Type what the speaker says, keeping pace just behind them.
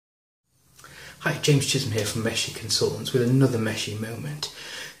Hi, James Chisholm here from Meschi Consultants with another Meschi moment.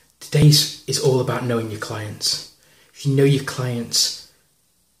 Today's is all about knowing your clients. If you know your clients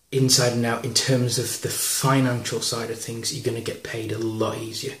inside and out in terms of the financial side of things, you're going to get paid a lot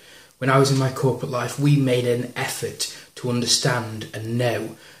easier. When I was in my corporate life, we made an effort to understand and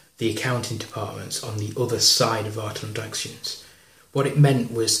know the accounting departments on the other side of our transactions. What it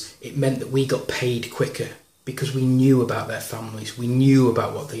meant that we got paid quicker because we knew about their families, we knew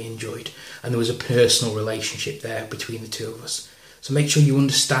about what they enjoyed, and there was a personal relationship there between the two of us. So make sure you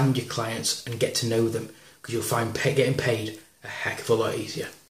understand your clients and get to know them, because you'll find getting paid a heck of a lot easier.